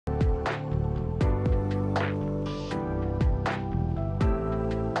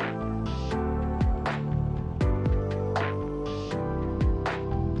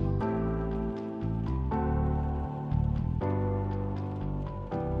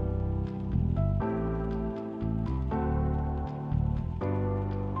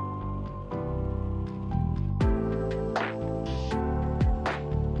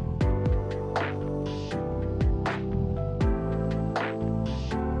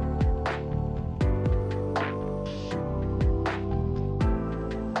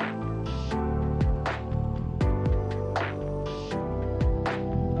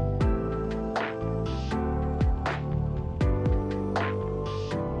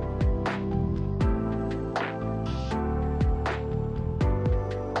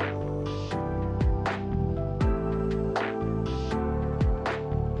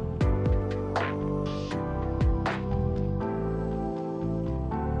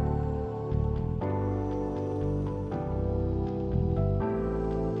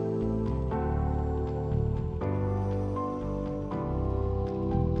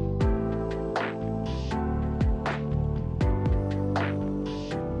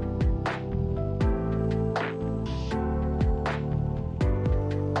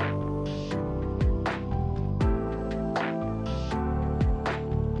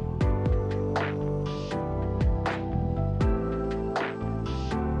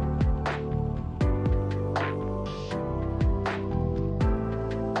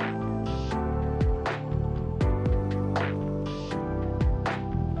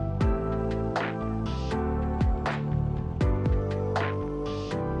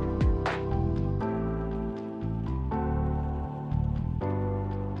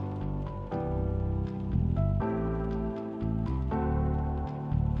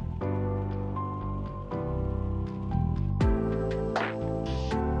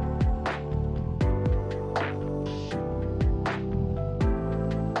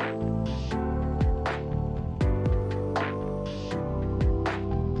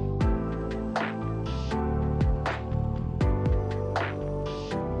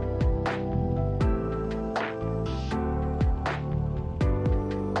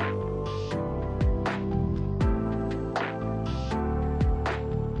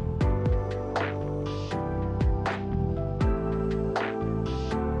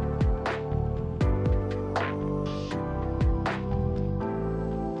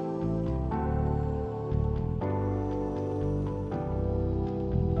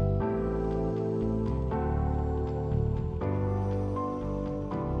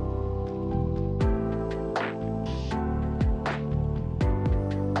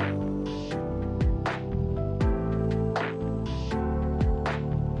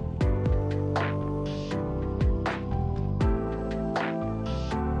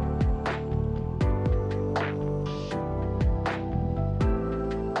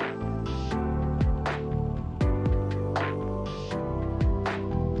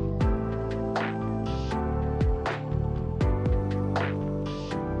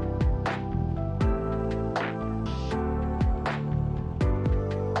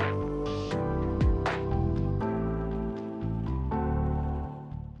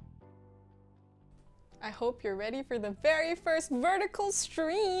hope you're ready for the very first vertical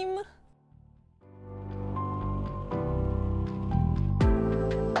stream.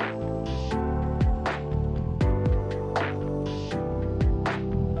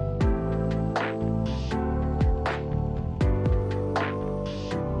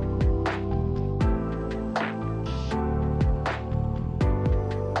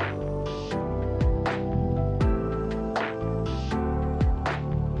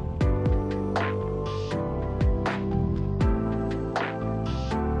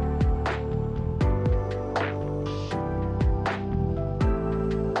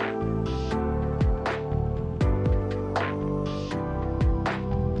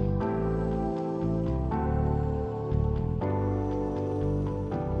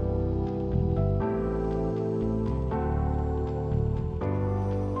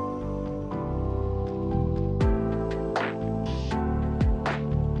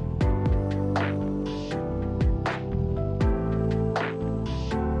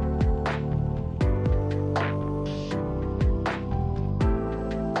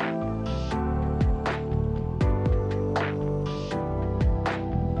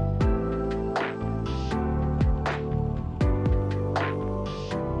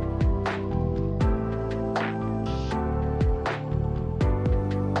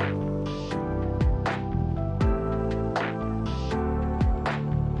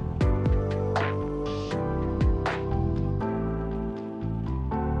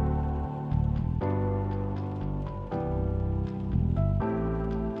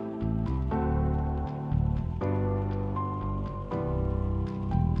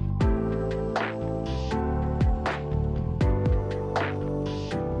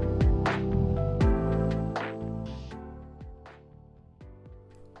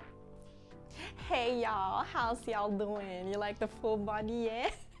 Hey y'all, how's y'all doing? You like the full body, yeah?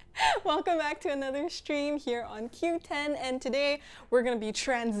 Welcome back to another stream here on Qoo10, and today we're gonna be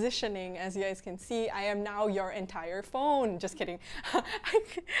transitioning. As you guys can see, I am now your entire phone. Just kidding.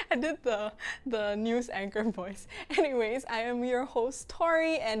 I did the news anchor voice. Anyways, I am your host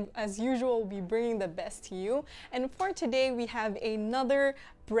Tori, and as usual, we'll be bringing the best to you. And for today, we have another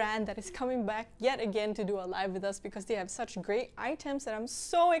brand that is coming back yet again to do a live with us because they have such great items that I'm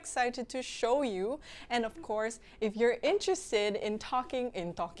so excited to show you. And of course, if you're interested in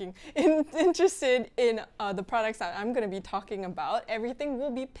interested in the products that I'm going to be talking about, everything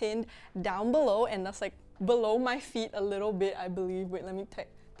will be pinned down below, and that's like below my feet a little bit, I believe. Wait, let me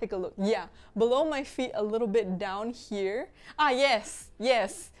take a look. Yeah, below my feet a little bit down here. Ah, yes.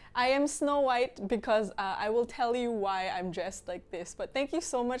 I am Snow White because I will tell you why I'm dressed like this. But thank you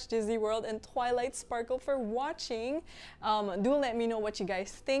so much, Disney World and Twilight Sparkle, for watching. Do let me know what you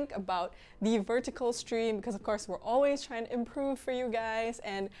guys think about the vertical stream, because of course we're always trying to improve for you guys,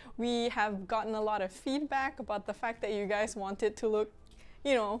 and we have gotten a lot of feedback about the fact that you guys want it to look,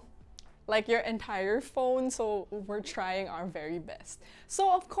 you know, like your entire phone, so we're trying our very best.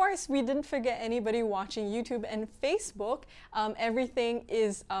 So of course, we didn't forget anybody watching YouTube and Facebook. Everything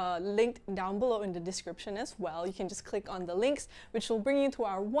is linked down below in the description as well. You can just click on the links, which will bring you to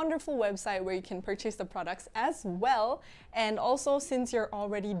our wonderful website where you can purchase the products as well. And also, since you're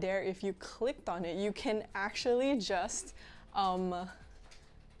already there, if you clicked on it, you can actually just oh,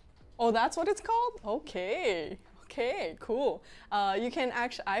 that's what it's called? Okay, cool. You can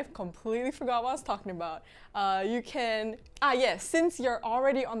actually, I've completely forgot what I was talking about. You can, yes, since you're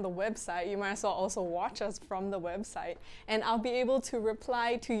already on the website, you might as well also watch us from the website. And I'll be able to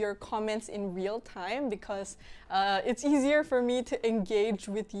reply to your comments in real time because it's easier for me to engage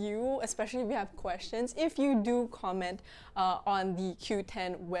with you, especially if you have questions, if you do comment on the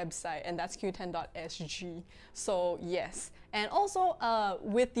Qoo10 website, and that's qoo10.sg. So yes. And also,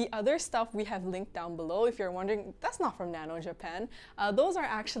 with the other stuff we have linked down below, if you're wondering, that's not from Nano Japan. Those are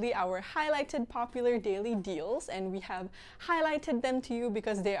actually our highlighted popular daily deals, and we have highlighted them to you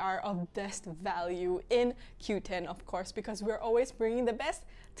because they are of best value in Qoo10, of course, because we're always bringing the best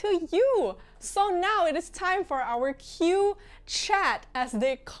to you. So now it is time for our Q chat, as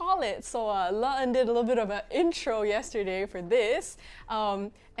they call it. So LeEn did a little bit of an intro yesterday for this.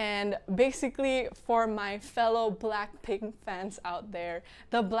 And basically, for my fellow Blackpink fans out there,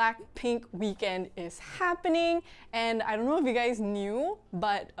 the Blackpink weekend is happening. And I don't know if you guys knew,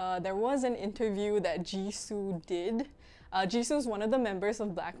 but there was an interview that Jisoo did. Jisoo is one of the members of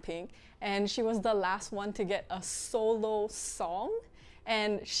Blackpink, and she was the last one to get a solo song.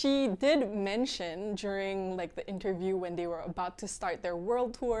 And she did mention during like the interview when they were about to start their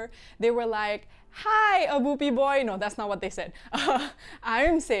world tour, they were like, "Hi, Abupi boy." No, that's not what they said.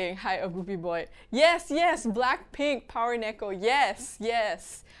 I'm saying, "Hi, Abupi boy." Yes, yes, Blackpink, Power Neko, yes,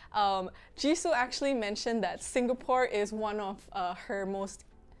 yes. Jisoo actually mentioned that Singapore is one of her most...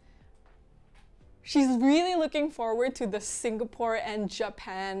 She's really looking forward to the Singapore and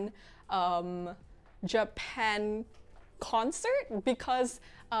Japan concert because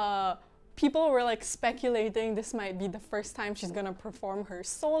people were like speculating this might be the first time she's gonna perform her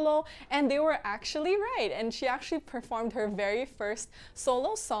solo, and they were actually right. And she actually performed her very first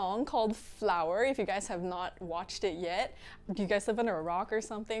solo song called Flower. If you guys have not watched it yet, do you guys live under a rock or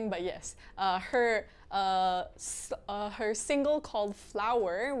something? But yes, her single called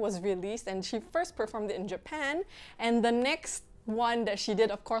Flower was released, and she first performed it in Japan, and the next one that she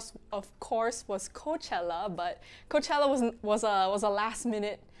did, of course, was Coachella. But Coachella was a last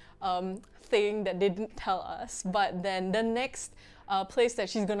minute thing that they didn't tell us. But then the next place that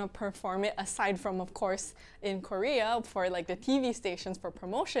she's gonna perform it, aside from of course in Korea for like the TV stations for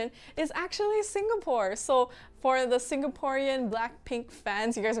promotion, is actually Singapore. So for the Singaporean Blackpink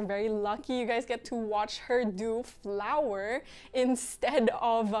fans, you guys are very lucky. You guys get to watch her do Flower instead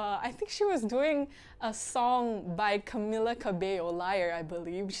of I think she was doing a song by Camila Cabello, Liar, I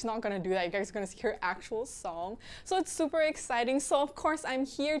believe. She's not gonna do that. You guys are gonna see her actual song. So it's super exciting. So of course I'm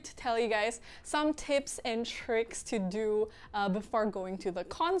here to tell you guys some tips and tricks to do before going to the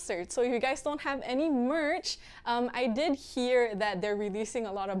concert. So if you guys don't have any merch, I did hear that they're releasing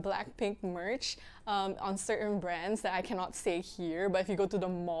a lot of Blackpink merch on certain brands that I cannot say here, but if you go to the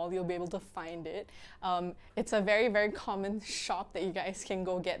mall, you'll be able to find it. It's a very, very common shop that you guys can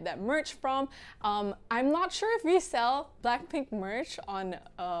go get that merch from. I'm not sure if we sell Blackpink merch on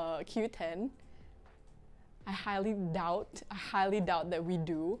Qoo10. I highly doubt that we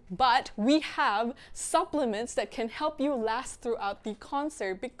do, but we have supplements that can help you last throughout the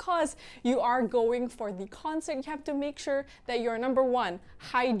concert. Because you are going for the concert, you have to make sure that you're number one,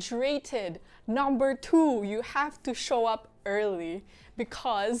 hydrated. Number two, you have to show up early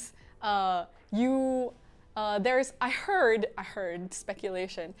because I heard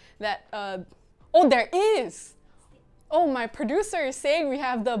speculation that oh, there is. Oh, my producer is saying we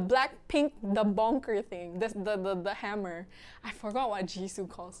have the Blackpink, the bonker thing, the hammer. I forgot what Jisoo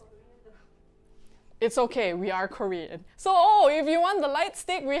calls it. It's okay, we are Korean. So, oh, if you want the light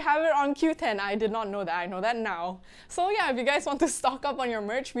stick, we have it on Qoo10. I did not know that, I know that now. So yeah, if you guys want to stock up on your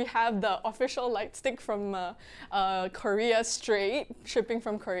merch, we have the official light stick from Korea straight, shipping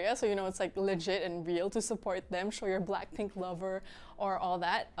from Korea. So you know it's like legit and real to support them, show your Blackpink lover or all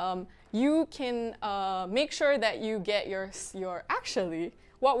that. You can make sure that you get your actually,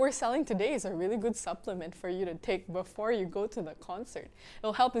 what we're selling today is a really good supplement for you to take before you go to the concert.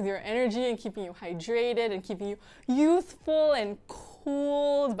 It'll help with your energy and keeping you hydrated and keeping you youthful and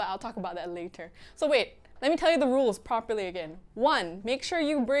cool, but I'll talk about that later. So wait, let me tell you the rules properly again. 1, make sure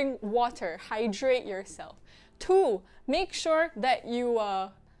you bring water, hydrate yourself. 2, make sure that you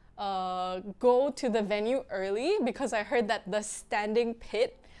go to the venue early, because I heard that the standing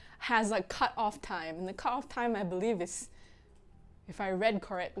pit has a cut-off time, and the cut-off time I believe is, if I read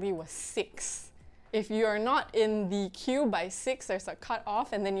correctly, was 6. If you are not in the queue by 6, there's a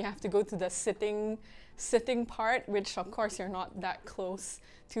cut-off, and then you have to go to the sitting part, which of course you're not that close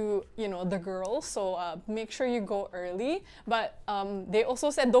to, you know, the girls, so make sure you go early. But they also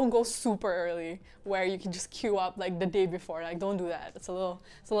said don't go super early, where you can just queue up like the day before. Like, don't do that. It's a little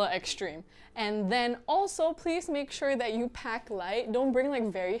extreme. And then also, please make sure that you pack light. Don't bring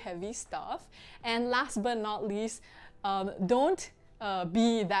like very heavy stuff. And last but not least, don't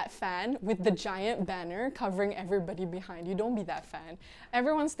be that fan with the giant banner covering everybody behind you. Don't be that fan.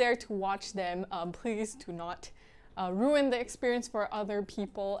 Everyone's there to watch them. Please do not ruin the experience for other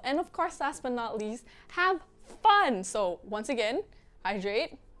people. And of course, last but not least, have fun. So once again,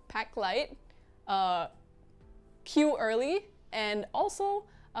 hydrate, pack light, queue early, and also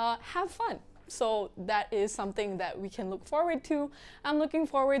have fun. So that is something that we can look forward to. I'm looking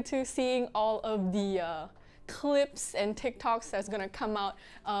forward to seeing all of the clips and TikToks that's gonna come out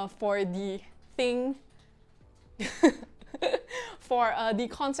for the thing for the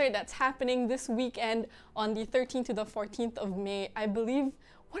concert that's happening this weekend on the 13th to the 14th of May. I believe,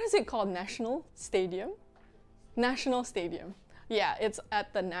 what is it called? National Stadium? National Stadium. Yeah, it's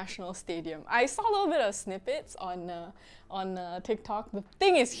at the National Stadium. I saw a little bit of snippets on TikTok. The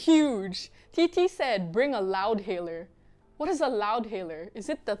thing is huge. TT said, bring a loud hailer. What is a loud hailer? Is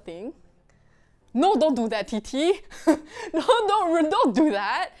it the thing? No, don't do that, TT. No, don't do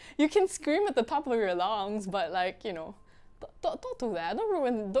that. You can scream at the top of your lungs, but like, you know, don't do that.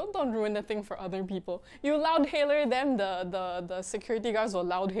 Don't ruin the thing for other people. You loud hailer them, the security guards will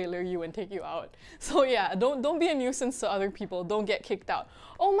loud hailer you and take you out. So yeah, don't be a nuisance to other people. Don't get kicked out.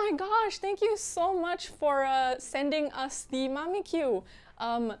 Oh my gosh, thank you so much for sending us the Mami Q.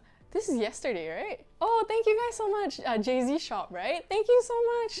 This is yesterday, right? Oh, thank you guys so much. Jay-Z shop, right? Thank you so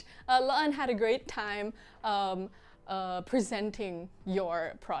much. LeEn had a great time presenting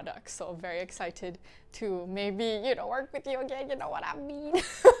your products, so very excited to maybe, you know, work with you again, you know what I mean.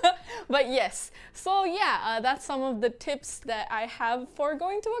 But yes, so yeah, that's some of the tips that I have for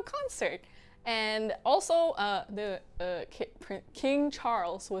going to a concert. And also, King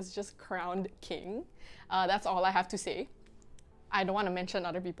Charles was just crowned king. That's all I have to say. I don't want to mention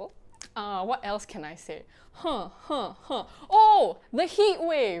other people. What else can I say? Oh, the heat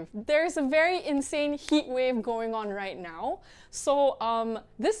wave. There's a very insane heat wave going on right now. So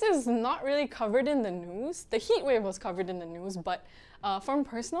this is not really covered in the news. The heat wave was covered in the news, but from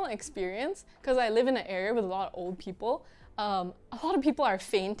personal experience, because I live in an area with a lot of old people, a lot of people are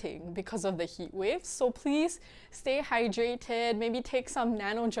fainting because of the heat wave. So please stay hydrated, maybe take some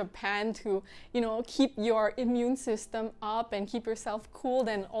Nano Japan to, you know, keep your immune system up and keep yourself cooled.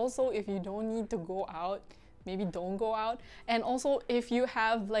 And also, if you don't need to go out, maybe don't go out. And also, if you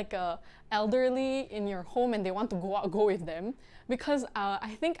have like a elderly in your home and they want to go out, go with them. Because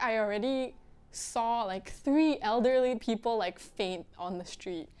I think I already saw like 3 elderly people like faint on the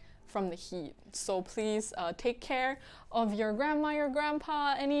street from the heat. So please take care of your grandma, your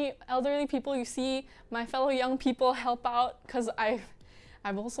grandpa, any elderly people you see. My fellow young people, help out, because I've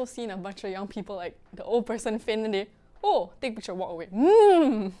also seen a bunch of young people, like the old person faint and they, oh, take picture, walk away.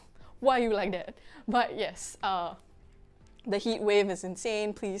 Why you like that? But yes, the heat wave is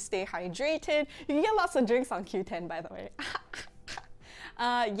insane. Please stay hydrated. You can get lots of drinks on Qoo10, by the way.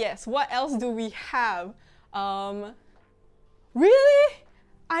 Yes, what else do we have? Really?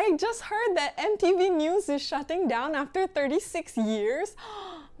 I just heard that MTV News is shutting down after 36 years.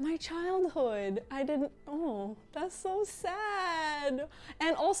 My childhood. I didn't, oh, that's so sad.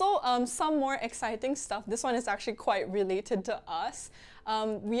 And also some more exciting stuff. This one is actually quite related to us.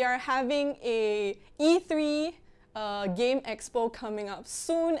 We are having a E3 Game Expo coming up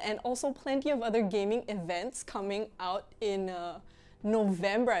soon, and also plenty of other gaming events coming out in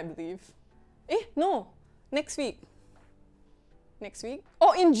November, I believe. No, next week. Next week?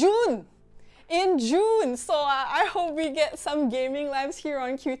 Oh, in June! In June! So I hope we get some gaming lives here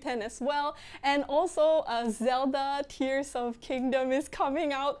on Qoo10 as well. And also Zelda Tears of Kingdom is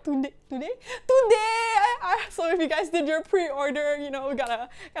coming out today. So if you guys did your pre-order, you know, got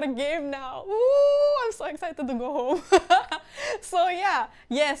a game now. Ooh, I'm so excited to go home. So yeah,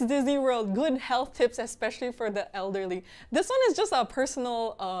 yes, Disney World, good health tips, especially for the elderly. This one is just a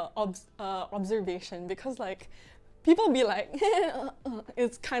personal observation, because like, people be like,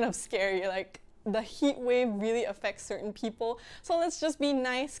 it's kind of scary, like the heat wave really affects certain people. So let's just be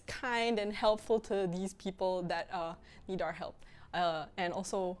nice, kind, and helpful to these people that need our help. And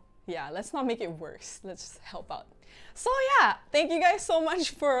also, yeah, let's not make it worse. Let's just help out. So yeah, thank you guys so much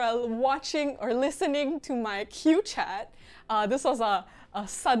for watching or listening to my Q chat. This was a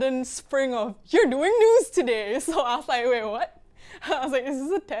sudden spring of, you're doing news today. So I was like, wait, what? I was like, is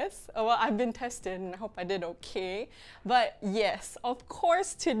this a test? Oh, well, I've been tested and I hope I did okay. But yes, of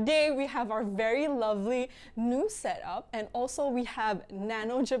course, today we have our very lovely new setup, and also we have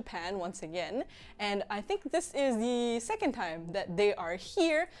Nano Japan once again. And I think this is the second time that they are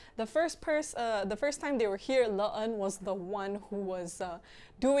here. The first time they were here, LeEn was the one who was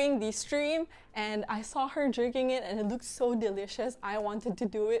doing the stream, and I saw her drinking it and it looked so delicious. I wanted to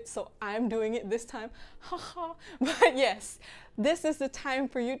do it, so I'm doing it this time. Haha. But yes, this is the time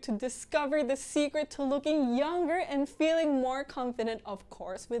for you to discover the secret to looking younger and feeling more confident, of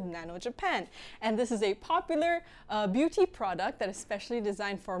course, with Nano Japan. And this is a popular beauty product that is specially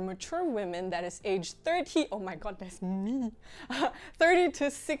designed for mature women that is aged 30, oh my god, that's me, 30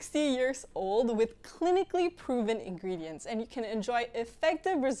 to 60 years old, with clinically proven ingredients. And you can enjoy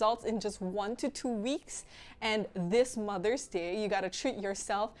effective results in just 1 to 2 weeks. And this Mother's Day, you gotta treat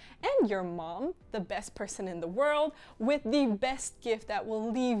yourself and your mom, the best person in the world, with the best gift that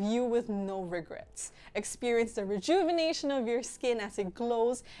will leave you with no regrets. Experience the rejuvenation of your skin as it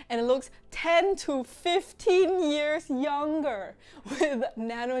glows and it looks 10 to 15 years younger. With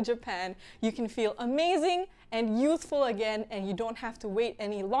Nano Japan, you can feel amazing and youthful again, and you don't have to wait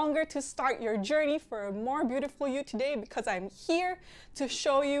any longer to start your journey for a more beautiful you today, because I'm here to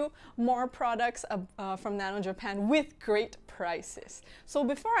show you more products from Nano Japan with great prices. So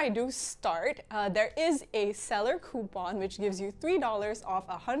before I do start, there is a seller coupon which gives you $3 off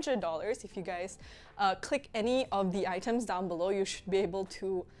 $100. If you guys click any of the items down below, you should be able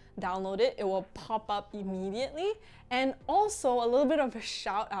to download it. It will pop up immediately. And also a little bit of a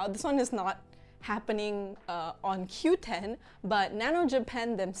shout out. This one is not happening on Qoo10, but Nano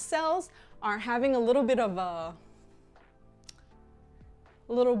Japan themselves are having a little bit of a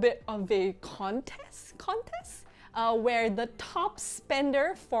contest where the top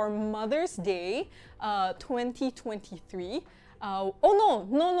spender for Mother's Day 2023. Oh no,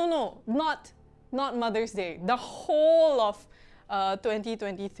 not Mother's Day. The whole of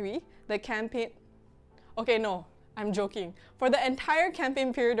 2023, the campaign. Okay, no, I'm joking. For the entire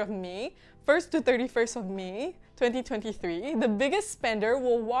campaign period of May, 1st to 31st of May 2023, the biggest spender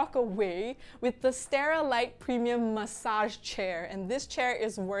will walk away with the Sterilite Premium Massage Chair, and this chair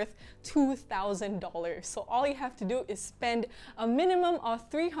is worth $2,000. So all you have to do is spend a minimum of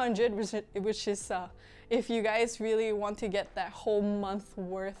 $300, which is if you guys really want to get that whole month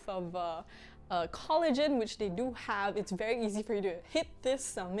worth of collagen, which they do have. It's very easy for you to hit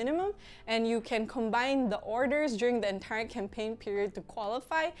this minimum, and you can combine the orders during the entire campaign period to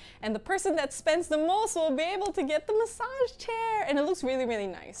qualify, and the person that spends the most will be able to get the massage chair, and it looks really, really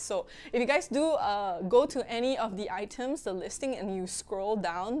nice. So if you guys do go to any of the items, the listing, and you scroll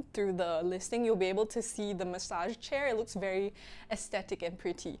down through the listing, you'll be able to see the massage chair. It looks very aesthetic and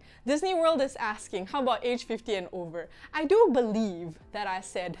pretty. Disney World is asking, how about age 50 and over? I do believe that I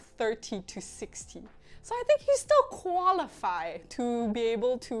said 30 to 60. So I think you still qualify to be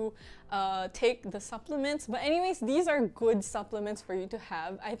able to take the supplements. But anyways, these are good supplements for you to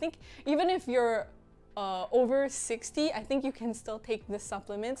have. I think even if you're over 60, I think you can still take the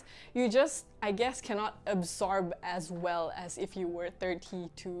supplements. You just, I guess, cannot absorb as well as if you were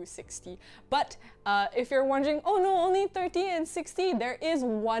 30 to 60. But if you're wondering, oh no, only 30 and 60, there is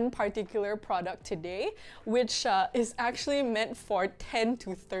one particular product today which is actually meant for 10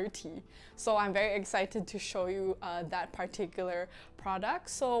 to 30. So I'm very excited to show you that particular product.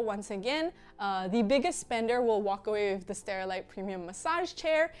 So once again, the biggest spender will walk away with the Sterilite Premium Massage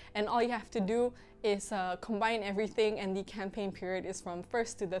Chair, and all you have to do is combine everything, and the campaign period is from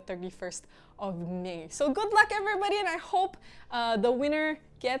 1st to the 31st of May. So good luck everybody, and I hope the winner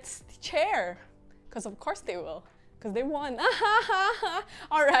gets the chair, because of course they will, because they won.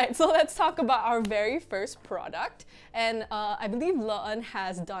 Alright, so let's talk about our very first product. And I believe LeEn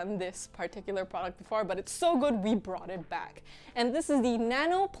has done this particular product before, but it's so good we brought it back. And this is the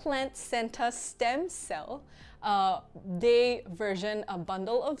Nano PLANT-CENTA Stem Cell Day version, a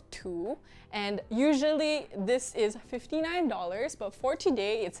bundle of 2. And usually this is $59, but for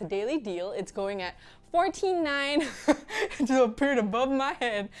today it's a daily deal. It's going at $49 to appear above my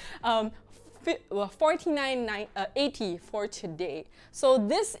head. $49.80 for today. So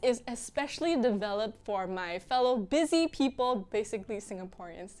this is especially developed for my fellow busy people, basically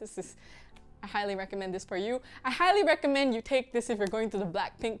Singaporeans. I highly recommend this for you. I highly recommend you take this if you're going to the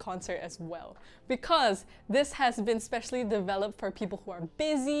Blackpink concert as well, because this has been specially developed for people who are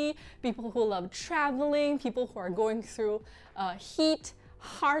busy, people who love traveling, people who are going through heat,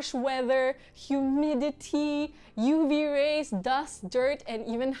 harsh weather, humidity, UV rays, dust, dirt, and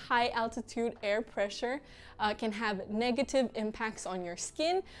even high altitude air pressure can have negative impacts on your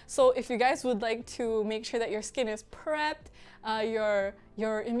skin. So if you guys would like to make sure that your skin is prepped,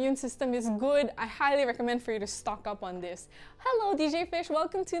 your immune system is good, I highly recommend for you to stock up on this. Hello DJ Fish,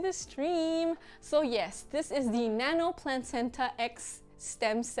 welcome to the stream. So yes, this is the Nano PLANT-CENTA X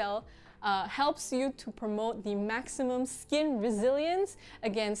Stem Cell. Helps you to promote the maximum skin resilience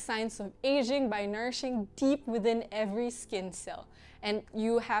against signs of aging by nourishing deep within every skin cell. And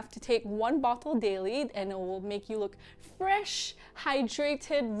you have to take 1 bottle daily, and it will make you look fresh,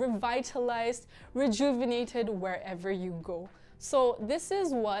 hydrated, revitalized, rejuvenated wherever you go. So this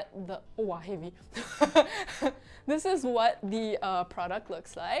is what the heavy. This is what the product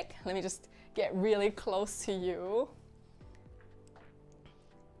looks like. Let me just get really close to you.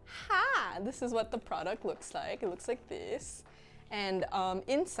 This is what the product looks like. It looks like this. And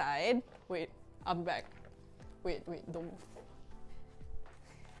inside, wait, I'll be back. Wait, don't move.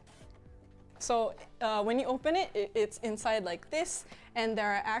 So when you open it, it's inside like this, and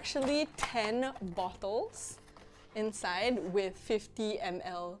there are actually 10 bottles inside with 50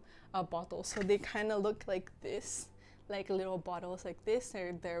 ml bottles. So they kind of look like this, like little bottles like this.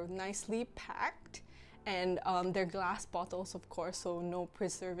 They're nicely packed. And they're glass bottles, of course, so no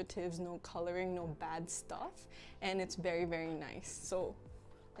preservatives, no coloring, no bad stuff. And it's very, very nice. So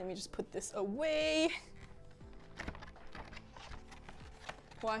let me just put this away.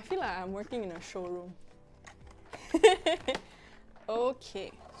 Well, I feel like I'm working in a showroom.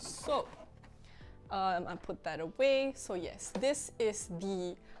 Okay, so I put that away. So yes, this is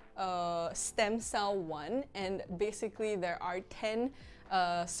the stem cell one, and basically there are 10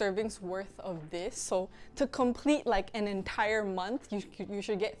 servings worth of this. So to complete like an entire month, you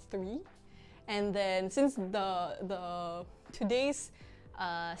should get 3. And then since the today's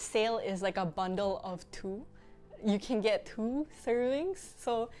sale is like a bundle of 2, you can get 2 servings.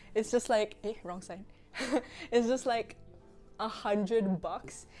 So it's just like, wrong side. It's just like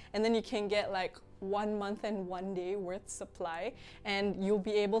 $100, and then you can get like 1 month and 1 day worth supply, and you'll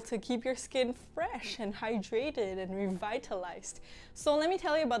be able to keep your skin fresh and hydrated and revitalized. So let me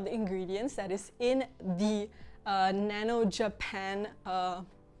tell you about the ingredients that is in the Nano Japan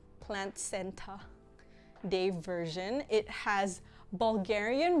PLANT-CENTA day version. It has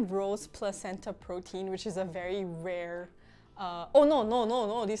Bulgarian rose placenta protein, which is a very rare oh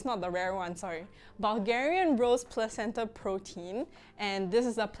no, this is not the rare one, sorry. Bulgarian rose placenta protein, and this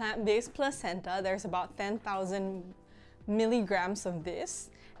is a plant-based placenta. There's about 10,000 milligrams of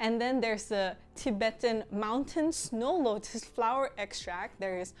this. And then there's the Tibetan mountain snow lotus flower extract.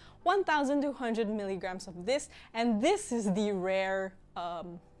 There is 1,200 milligrams of this, and this is the rare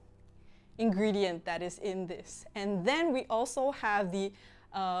ingredient that is in this. And then we also have the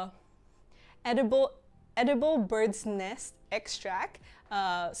edible bird's nest extract,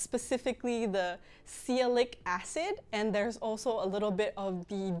 specifically the sialic acid, and there's also a little bit of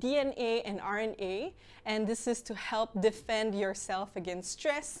the DNA and RNA, and this is to help defend yourself against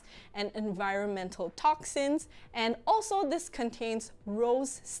stress and environmental toxins. And also this contains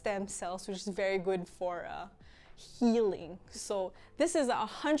rose stem cells, which is very good for healing. So this is a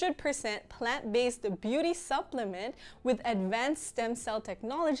 100% plant-based beauty supplement with advanced stem cell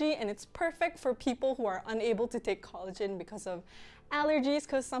technology, and it's perfect for people who are unable to take collagen because of allergies,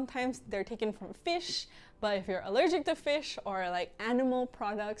 because sometimes they're taken from fish. But if you're allergic to fish or like animal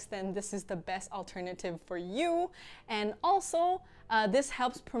products, then this is the best alternative for you. And also this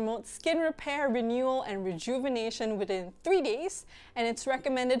helps promote skin repair, renewal, and rejuvenation within 3 days. And it's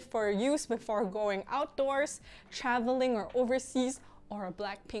recommended for use before going outdoors, traveling or overseas, or a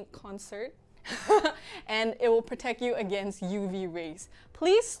Blackpink concert. And it will protect you against UV rays.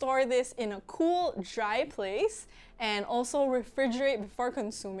 Please store this in a cool, dry place, and also refrigerate before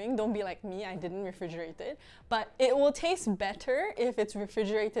consuming. Don't be like me, I didn't refrigerate it. But it will taste better if it's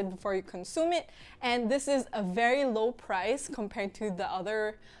refrigerated before you consume it. And this is a very low price compared to the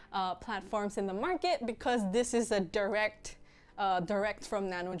other platforms in the market, because this is a direct from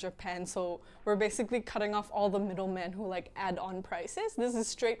Nano Japan. So we're basically cutting off all the middlemen who like add on prices. This is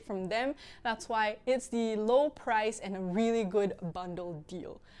straight from them. That's why it's the low price and a really good bundle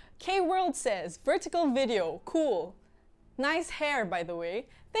deal. K-World says, vertical video, cool. Nice hair, by the way.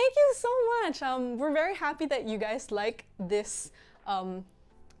 Thank you so much. We're very happy that you guys like this,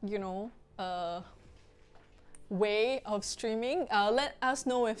 you know, way of streaming. Let us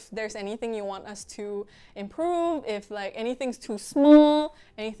know if there's anything you want us to improve, if like anything's too small,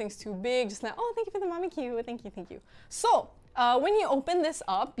 anything's too big, just like, oh, thank you for the mommy cue, thank you. So when you open this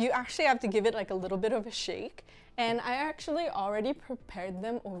up, you actually have to give it like a little bit of a shake, and I actually already prepared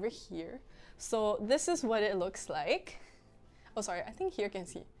them over here. So this is what it looks like. Oh sorry, I think here you can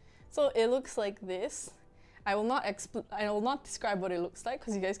see. So it looks like this. I will not describe what it looks like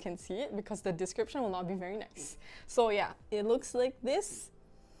because you guys can see it, because the description will not be very nice. So yeah, it looks like this.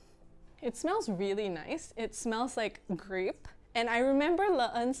 It smells really nice. It smells like grape. And I remember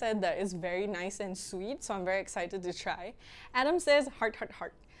LeEn said that it's very nice and sweet, so I'm very excited to try. Adam says heart, heart,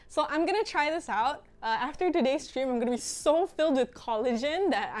 heart. So I'm gonna try this out. After today's stream, I'm gonna be so filled with collagen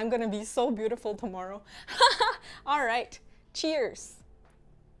that I'm gonna be so beautiful tomorrow. All right, cheers.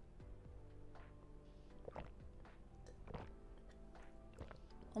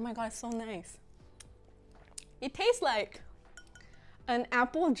 Oh my god, it's so nice. It tastes like an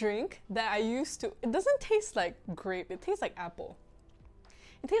apple drink that I used to... It doesn't taste like grape, it tastes like apple.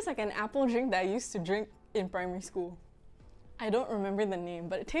 It tastes like an apple drink that I used to drink in primary school. I don't remember the name,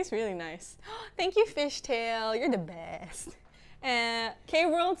 but it tastes really nice. Thank you, Fishtail, you're the best. And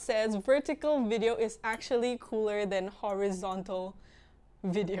K-World says vertical video is actually cooler than horizontal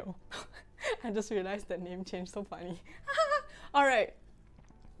video. I just realized the name changed, so funny. All right.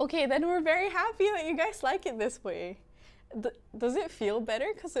 Okay, then we're very happy that you guys like it this way. Does it feel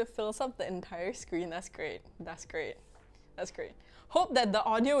better? Because it fills up the entire screen. That's great. That's great. That's great. Hope that the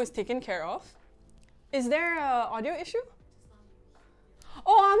audio is taken care of. Is there a audio issue?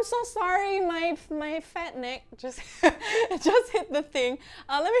 Oh, I'm so sorry. My fat neck just just hit the thing.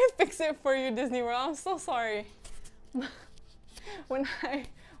 Let me fix it for you, Disney World. I'm so sorry. when I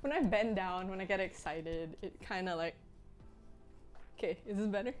bend down, when I get excited, it kind of like. Okay, is this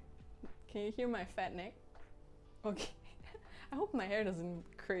better? Can you hear my fat neck? Okay. I hope my hair doesn't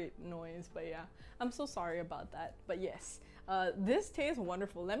create noise, but yeah, I'm so sorry about that. But yes, this tastes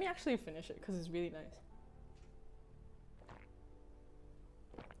wonderful. Let me actually finish it because it's really nice.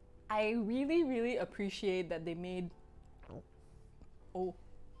 I really appreciate that they made. Oh,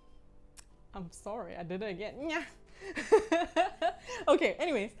 I'm sorry, I did it again. Yeah. Okay,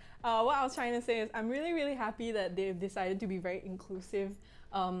 anyways, what I was trying to say is I'm really happy that they've decided to be very inclusive,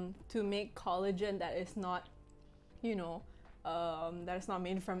 to make collagen that is not, you know, that is not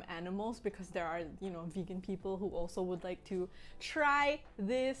made from animals, because there are, you know, vegan people who also would like to try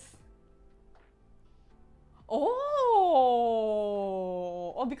this.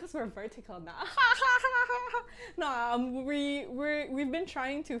 Oh, because we're vertical now. No, we've been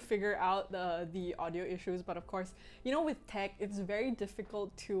trying to figure out the audio issues, but of course, you know, with tech, it's very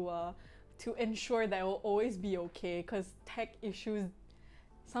difficult to ensure that it will always be okay, because tech issues,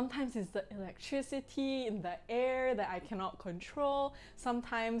 sometimes it's the electricity in the air that I cannot control.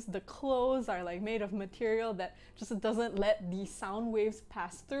 Sometimes the clothes are like made of material that just doesn't let the sound waves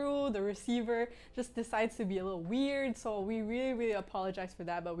pass through. The receiver just decides to be a little weird. So we really apologize for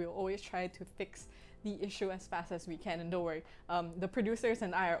that, but we'll always try to fix the issue as fast as we can. And don't worry, the producers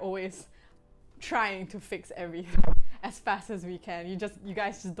and I are always trying to fix everything as fast as we can. You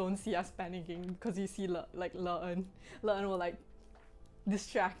guys just don't see us panicking, because you see like LeEn will like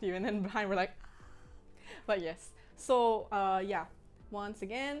distract you, and then behind we're like. But yes, so yeah, once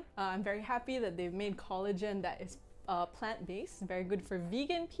again, I'm very happy that they've made collagen that is plant-based, very good for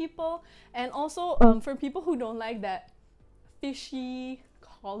vegan people, and also for people who don't like that fishy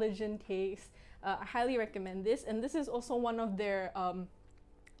collagen taste. I highly recommend this, and this is also one of their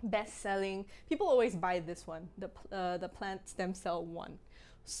best-selling. People always buy this one, the plant stem cell one.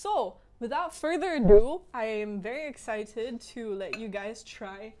 So without further ado, I am very excited to let you guys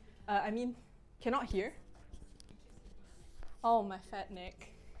try. Cannot hear. Oh, my fat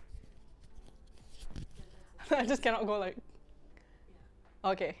neck. I just cannot go like.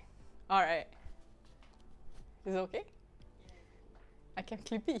 Okay, all right. Is it okay? I can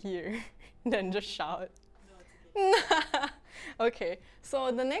clip it here, then just shout. No, it's okay. Okay,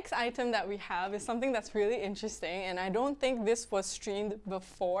 so the next item that we have is something that's really interesting, and I don't think this was streamed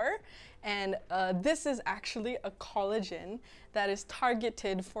before. And this is actually a collagen that is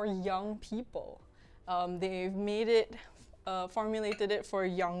targeted for young people. They've made it, formulated it for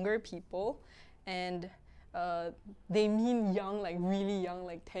younger people, and they mean young, like really young,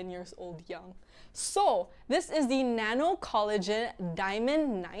 like 10 years old young. So this is the Nano Collagen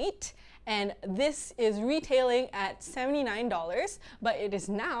Diamond Night, and this is retailing at $79, but it is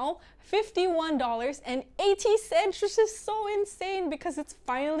now $51.80, which is so insane because it's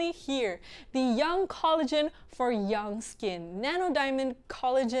finally here. The young collagen for young skin. Nano Diamond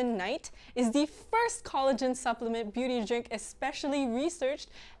Collagen Night is the first collagen supplement beauty drink especially researched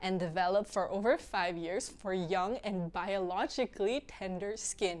and developed for over 5 years for young and biologically tender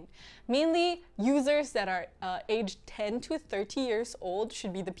skin. Mainly users that are aged 10 to 30 years old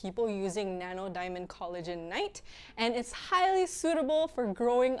should be the people using Nano Diamond Collagen Night, and it's highly suitable for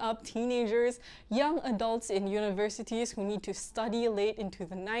growing up teenagers, young adults in universities who need to study late into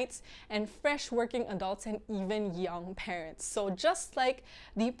the nights, and fresh working adults and even young parents. So just like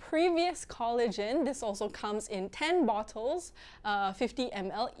the previous collagen, this also comes in 10 bottles, 50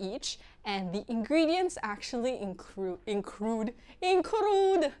 ml each, and the ingredients actually include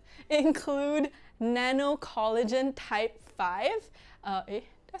nano collagen type 5,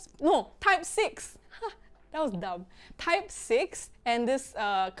 type 6. That was dumb. Type 6, and this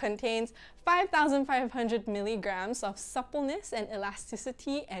contains 5,500 milligrams of suppleness and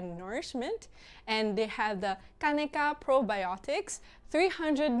elasticity and nourishment. And they have the Kaneka probiotics,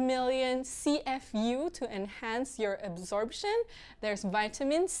 300 million CFU to enhance your absorption. There's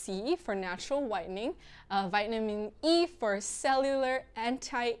vitamin C for natural whitening, vitamin E for cellular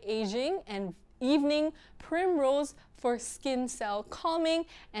anti-aging, and evening primrose for skin cell calming,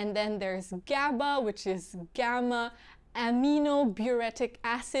 and then there's GABA, which is gamma aminobutyric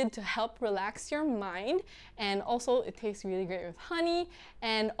acid to help relax your mind, and also it tastes really great with honey,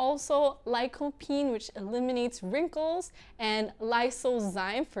 and also lycopene, which eliminates wrinkles, and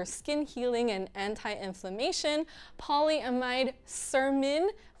lysozyme for skin healing and anti-inflammation, polyamide sermin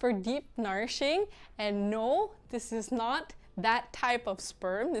for deep nourishing, and no, this is not that type of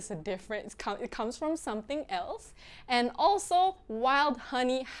sperm is a different, it comes from something else. And also wild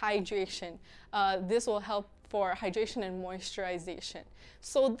honey hydration. This will help for hydration and moisturization.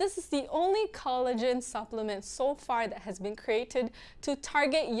 So this is the only collagen supplement so far that has been created to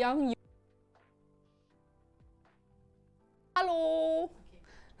target young users. Hello.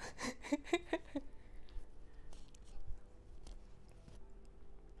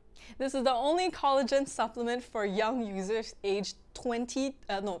 This is the only collagen supplement for young users aged 10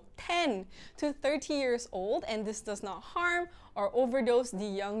 to 30 years old, and this does not harm or overdose the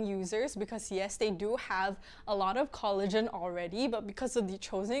young users because yes, they do have a lot of collagen already, but because of the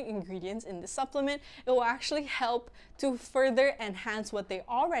chosen ingredients in the supplement, it will actually help to further enhance what they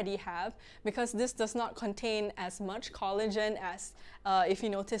already have, because this does not contain as much collagen as if you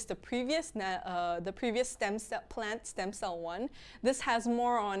notice the previous stem cell plant stem cell one. This has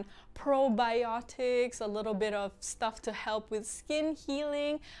more on probiotics, a little bit of stuff to help with skin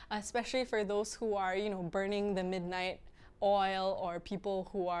healing, especially for those who are, you know, burning the midnight oil, or people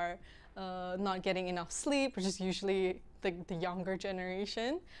who are not getting enough sleep, which is usually the younger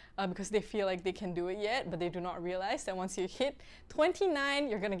generation, because they feel like they can do it yet, but they do not realize that once you hit 29,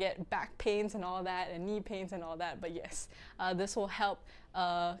 you're gonna get back pains and all that, and knee pains and all that. But yes, this will help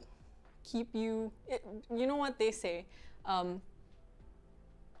keep you, you know what they say,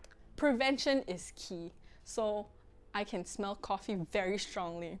 prevention is key. So I can smell coffee very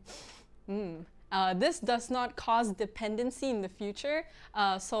strongly. This does not cause dependency in the future,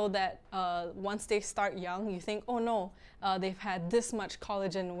 so that once they start young, you think, oh no, they've had this much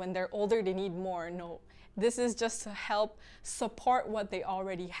collagen. When they're older, they need more. No, this is just to help support what they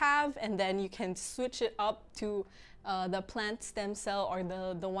already have, and then you can switch it up to the plant stem cell, or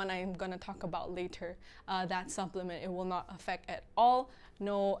the one I'm going to talk about later, that supplement. It will not affect at all.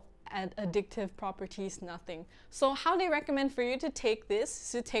 No addictive properties, nothing. So how they recommend for you to take this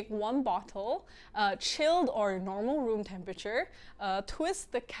is to take 1 bottle, chilled or normal room temperature,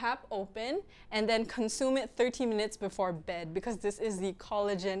 twist the cap open, and then consume it 30 minutes before bed, because this is the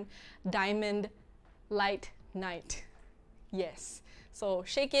collagen diamond light night. Yes, so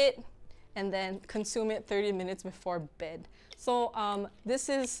shake it and then consume it 30 minutes before bed. So this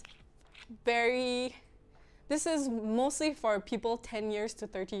is mostly for people 10 years to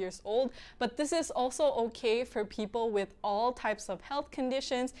 30 years old, but this is also okay for people with all types of health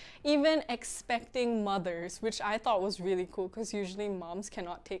conditions, even expecting mothers, which I thought was really cool because usually moms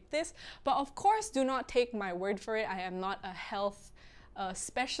cannot take this. But of course, do not take my word for it. I am not a health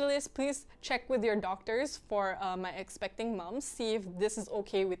specialist. Please check with your doctors for my expecting moms, see if this is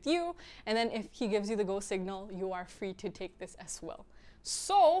okay with you, and then if he gives you the go signal, you are free to take this as well.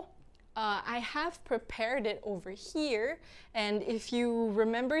 So I have prepared it over here, and if you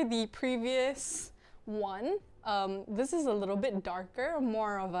remember the previous one, this is a little bit darker,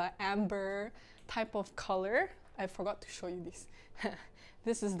 more of an amber type of color. I forgot to show you this.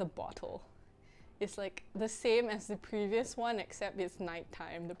 This is the bottle. It's like the same as the previous one, except it's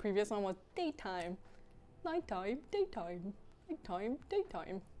nighttime. The previous one was daytime. Nighttime, daytime, nighttime,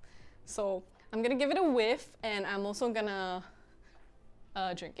 daytime. So I'm gonna give it a whiff, and I'm also gonna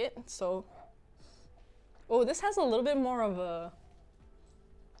drink it. So, oh, this has a little bit more of a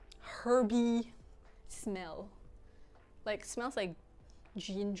herby smell. Like, smells like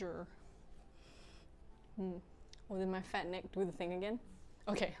ginger. Oh, did my fat neck do the thing again?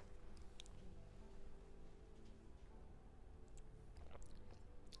 Okay.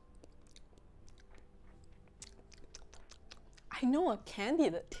 I know a candy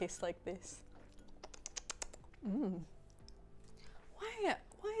that tastes like this.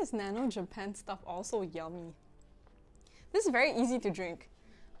 Why is Nano Japan stuff also yummy? This is very easy to drink.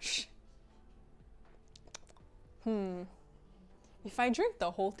 Shh. If I drink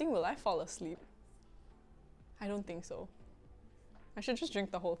the whole thing, will I fall asleep? I don't think so. I should just drink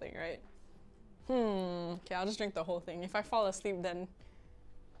the whole thing, right? Okay, I'll just drink the whole thing. If I fall asleep, then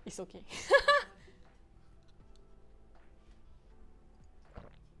it's okay.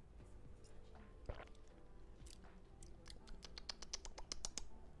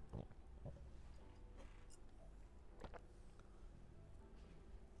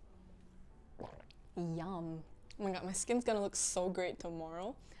 Yum. Oh my god, my skin's gonna look so great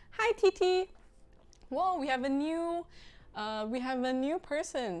tomorrow. Hi TT! Whoa, we have a new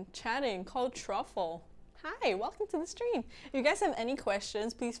person chatting called Truffle. Hi, welcome to the stream. If you guys have any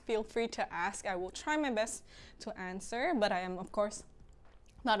questions, please feel free to ask. I will try my best to answer, but I am of course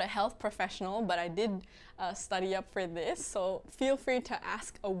not a health professional, but I did study up for this, so feel free to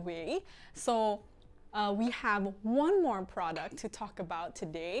ask away. So we have one more product to talk about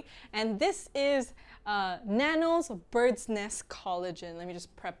today, and this is Nano's Bird's Nest Collagen. Let me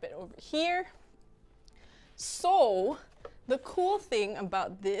just prep it over here. So, the cool thing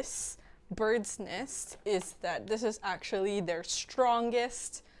about this Bird's Nest is that this is actually their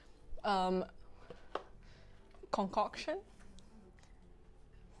strongest concoction.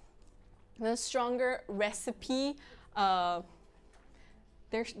 The stronger recipe, their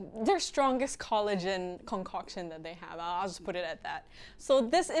strongest collagen concoction that they have. I'll just put it at that. So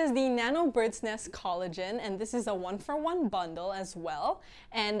this is the Nano Bird's Nest Collagen, and this is a 1-for-1 bundle as well.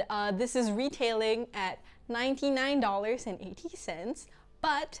 And this is retailing at $99.80,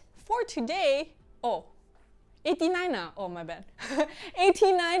 but for today, oh, 89 now. Oh, my bad.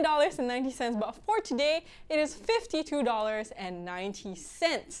 $89.90, but for today, it is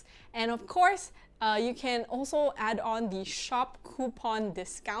 $52.90. And of course, you can also add on the shop coupon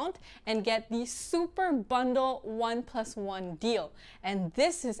discount and get the super bundle 1+1 deal. And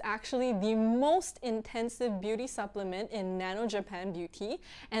this is actually the most intensive beauty supplement in Nano Japan Beauty.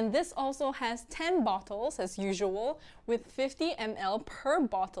 And this also has 10 bottles as usual with 50 ml per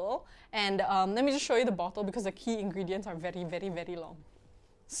bottle. And let me just show you the bottle because the key ingredients are very, very, very long.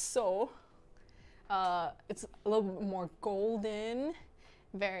 So it's a little bit more golden,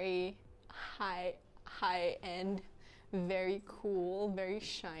 very high end, very cool, very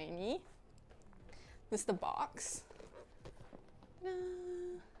shiny. This is the box.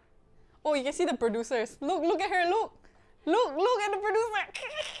 Oh, you can see the producers. Look at her, look at the producer.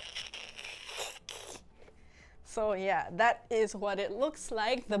 So yeah, that is what it looks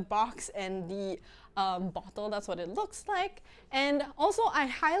like. The box and the bottle, that's what it looks like. And also I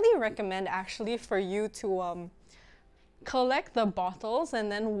highly recommend actually for you to collect the bottles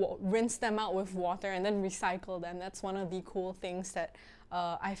and then rinse them out with water and then recycle them. That's one of the cool things that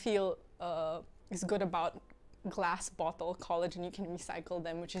I feel is good about glass bottle collagen. You can recycle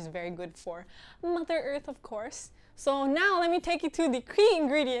them, which is very good for Mother Earth, of course. So now let me take you to the key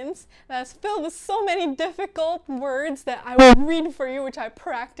ingredients that's filled with so many difficult words that I will read for you, which I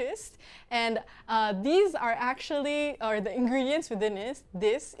practiced. And these are actually, or the ingredients within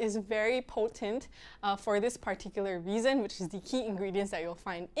this is very potent for this particular reason, which is the key ingredients that you'll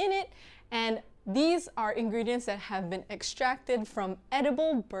find in it. And these are ingredients that have been extracted from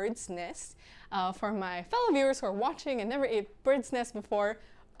edible bird's nest. For my fellow viewers who are watching and never ate bird's nest before,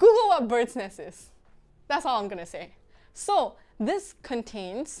 Google what bird's nest is. That's all I'm gonna say. So this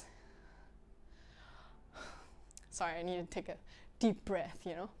contains, sorry, I need to take a deep breath,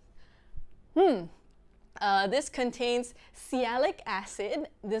 you know. This contains sialic acid.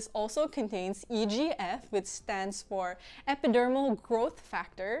 This also contains EGF, which stands for epidermal growth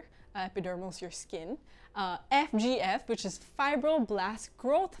factor. Epidermal is your skin. FGF, which is fibroblast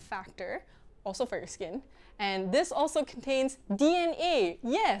growth factor, also for your skin. And this also contains DNA.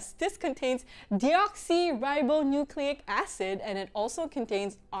 Yes, this contains deoxyribonucleic acid, and it also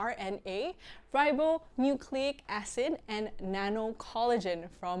contains RNA, ribonucleic acid, and nanocollagen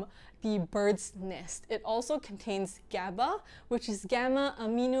from the bird's nest. It also contains GABA, which is gamma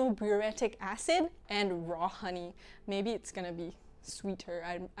aminobutyric acid, and raw honey. Maybe it's gonna be sweeter.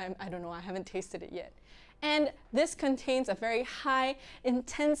 I don't know. I haven't tasted it yet. And this contains a very high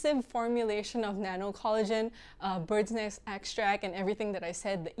intensive formulation of nanocollagen, bird's nest extract, and everything that I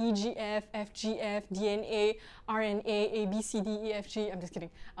said, the EGF, FGF, DNA, RNA, A, B, C, D, E, F, G, I'm just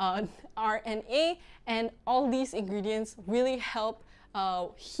kidding, RNA, and all these ingredients really help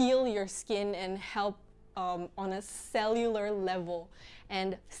heal your skin and help on a cellular level.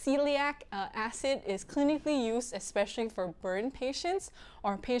 And celiac acid is clinically used especially for burn patients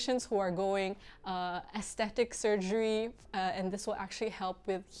or patients who are going aesthetic surgery, and this will actually help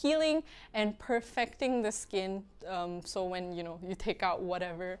with healing and perfecting the skin, so when you take out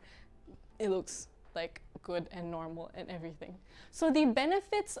whatever, it looks like good and normal and everything. So the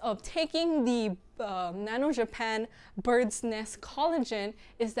benefits of taking the Nano Japan Bird's Nest Collagen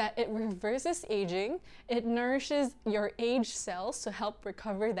is that it reverses aging, it nourishes your aged cells to help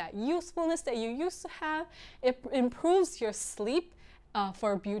recover that youthfulness that you used to have, it improves your sleep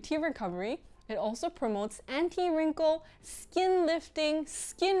for beauty recovery, it also promotes anti-wrinkle, skin lifting,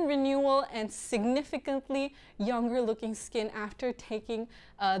 skin renewal, and significantly younger looking skin after taking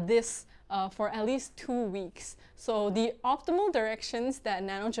this for at least 2 weeks. So the optimal directions that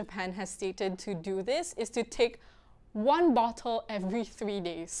Nano Japan has stated to do this is to take 1 bottle every 3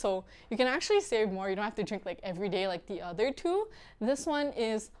 days. So you can actually save more. You don't have to drink like every day like the other two. This one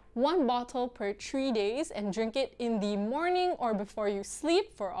is 1 bottle per 3 days, and drink it in the morning or before you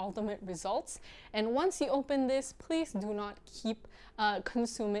sleep for ultimate results. And once you open this, please do not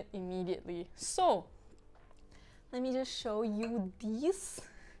consume it immediately. So let me just show you these.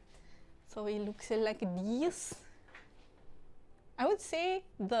 So it looks like this. I would say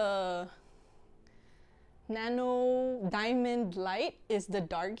the Nano Diamond Light is the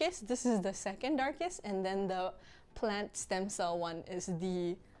darkest. This is the second darkest, and then the plant stem cell one is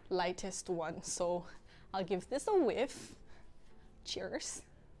the lightest one. So I'll give this a whiff. Cheers.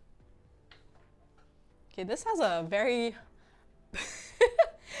 Okay, this has a very this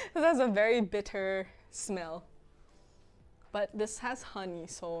has a very bitter smell. But this has honey,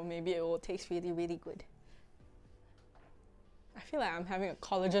 so maybe it will taste really, really good. I feel like I'm having a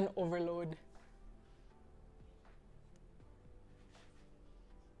collagen overload.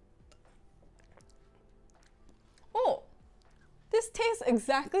 Oh, this tastes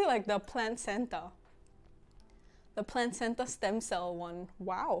exactly like the PLANT-CENTA. The PLANT-CENTA stem cell one.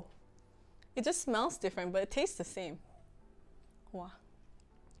 Wow. It just smells different, but it tastes the same. Wow.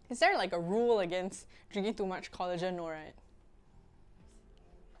 Is there like a rule against drinking too much collagen? No, right?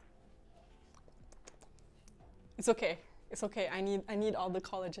 It's okay. It's okay. I need all the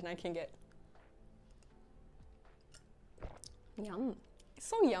collagen I can get. Yum. It's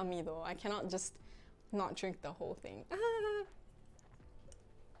so yummy though. I cannot just not drink the whole thing.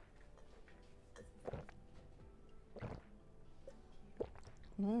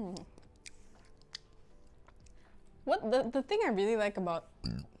 What the thing I really like about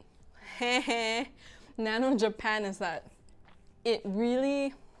Nano Japan is that it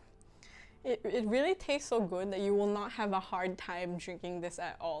really tastes so good that you will not have a hard time drinking this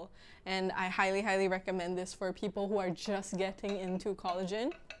at all. And I highly recommend this for people who are just getting into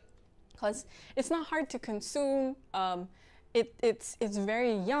collagen, because it's not hard to consume. It's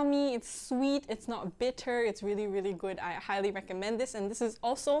very yummy, it's sweet, it's not bitter, it's really good. I highly recommend this, and this is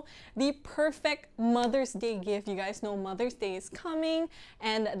also the perfect Mother's Day gift. You guys know Mother's Day is coming,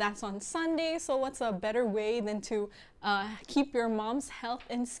 and that's on Sunday, so what's a better way than to keep your mom's health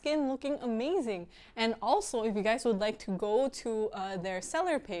and skin looking amazing? And also, if you guys would like to go to their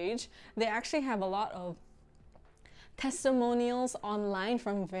seller page, they actually have a lot of testimonials online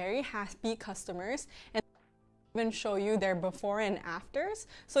from very happy customers, and even show you their before and afters,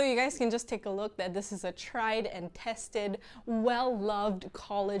 so you guys can just take a look that this is a tried and tested, well-loved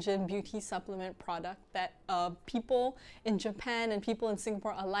collagen beauty supplement product that people in Japan and people in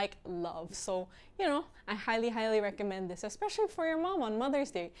Singapore alike love. So, you know, I highly recommend this, especially for your mom on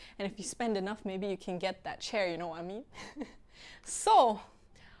Mother's Day. And if you spend enough, maybe you can get that chair, you know what I mean? So,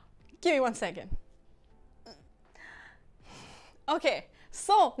 give me 1 second. Okay.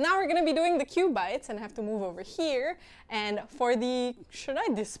 So now we're gonna be doing the Qoo bites, and I have to move over here. And for the, should I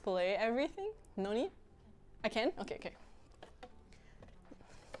display everything? No need? I can? Okay.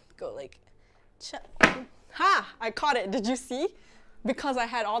 Go like, ha! I caught it, did you see? Because I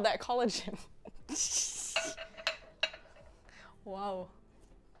had all that collagen. Wow.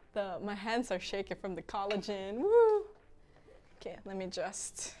 My hands are shaking from the collagen, woo! Okay, let me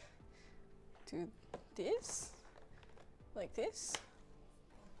just do this, like this.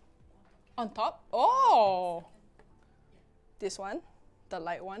 On top? Oh! This one? The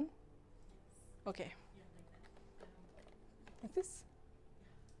light one? Okay. Like this?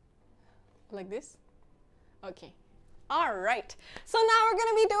 Like this? Okay. Alright. So now we're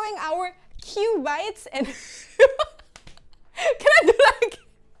gonna be doing our Qoo bites, and can I do that again?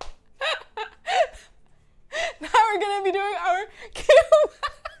 Now we're gonna be doing our Qoo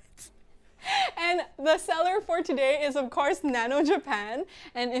bites. And the seller for today is, of course, Nano Japan.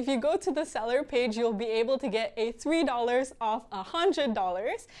 And if you go to the seller page, you'll be able to get a $3 off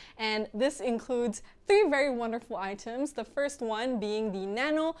 $100. And this includes 3 very wonderful items. The first one being the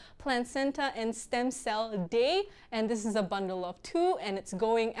Nano PLANT-CENTA and Stem Cell Day. And this is a bundle of 2, and it's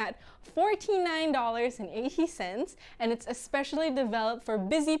going at $49.80. And it's especially developed for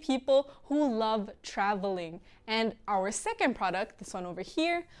busy people who love traveling. And our second product, this one over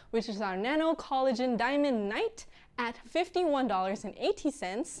here, which is our Nano Collagen Diamond Night at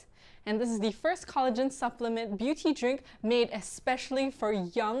 $51.80. And this is the first collagen supplement beauty drink made especially for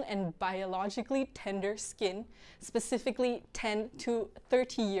young and biologically tender skin, specifically 10 to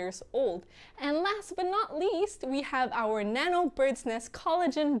 30 years old. And last but not least, we have our Nano Bird's Nest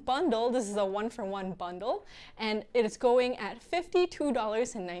Collagen Bundle. This is a 1-for-1 bundle, and it is going at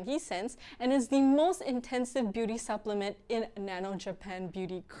 $52.90, and is the most intensive beauty supplement in Nano Japan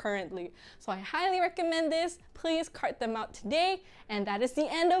Beauty currently. So I highly recommend this. Please cart them out today. And that is the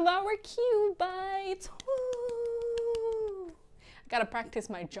end of our Qoo bites. Woo! I gotta practice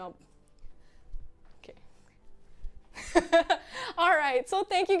my jump. Okay. Alright, so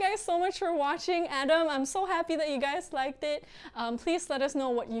thank you guys so much for watching. Adam, I'm so happy that you guys liked it. Please let us know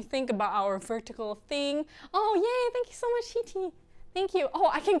what you think about our vertical thing. Oh, yay, thank you so much, Hiti. Thank you. Oh,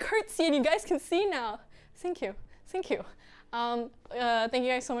 I can curtsy and you guys can see now. Thank you. Thank you. Thank you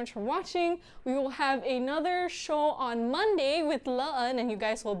guys so much for watching. We will have another show on Monday with LeEn, and you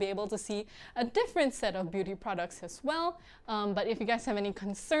guys will be able to see a different set of beauty products as well. But if you guys have any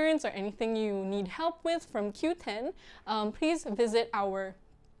concerns or anything you need help with from Qoo10, please visit our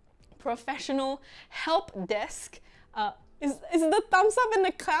professional help desk. Is the thumbs up and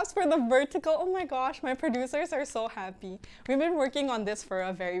the claps for the vertical? Oh my gosh, my producers are so happy. We've been working on this for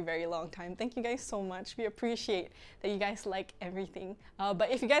a very, very long time. Thank you guys so much. We appreciate that you guys like everything. But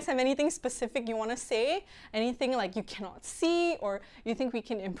if you guys have anything specific you want to say, anything like you cannot see or you think we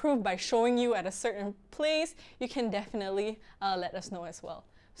can improve by showing you at a certain place, you can definitely let us know as well.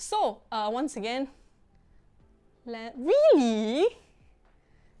 So, once again, really?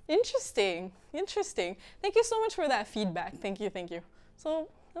 Interesting, interesting. Thank you so much for that feedback. Thank you, thank you. So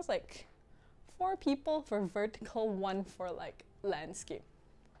that's like 4 people for vertical, 1 for like landscape.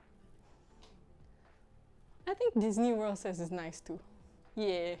 I think Disney World says it's nice too.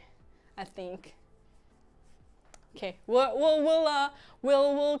 Yeah, I think. Okay,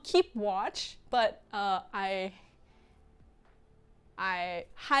 we'll keep watch, but I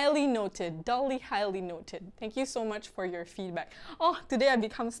highly noted, dully highly noted. Thank you so much for your feedback. Oh, today I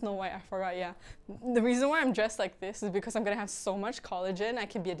become Snow White, I forgot, yeah. The reason why I'm dressed like this is because I'm gonna have so much collagen, I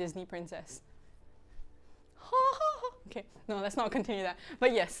can be a Disney princess. Okay, no, let's not continue that.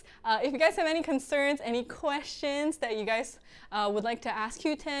 But yes, if you guys have any concerns, any questions that you guys would like to ask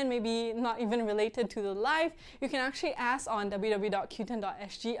Qoo10, maybe not even related to the live, you can actually ask on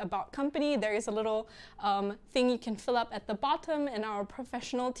www.qoo10.sg about company. There is a little thing you can fill up at the bottom and our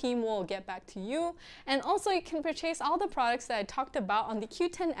professional team will get back to you. And also you can purchase all the products that I talked about on the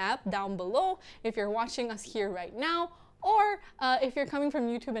Qoo10 app down below if you're watching us here right now. Or if you're coming from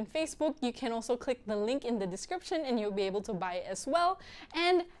YouTube and Facebook, you can also click the link in the description and you'll be able to buy it as well.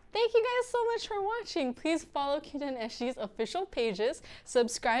 And thank you guys so much for watching. Please follow Qoo10SG's official pages,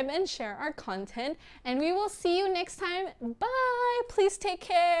 subscribe and share our content, and we will see you next time. Bye! Please take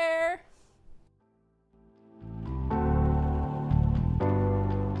care!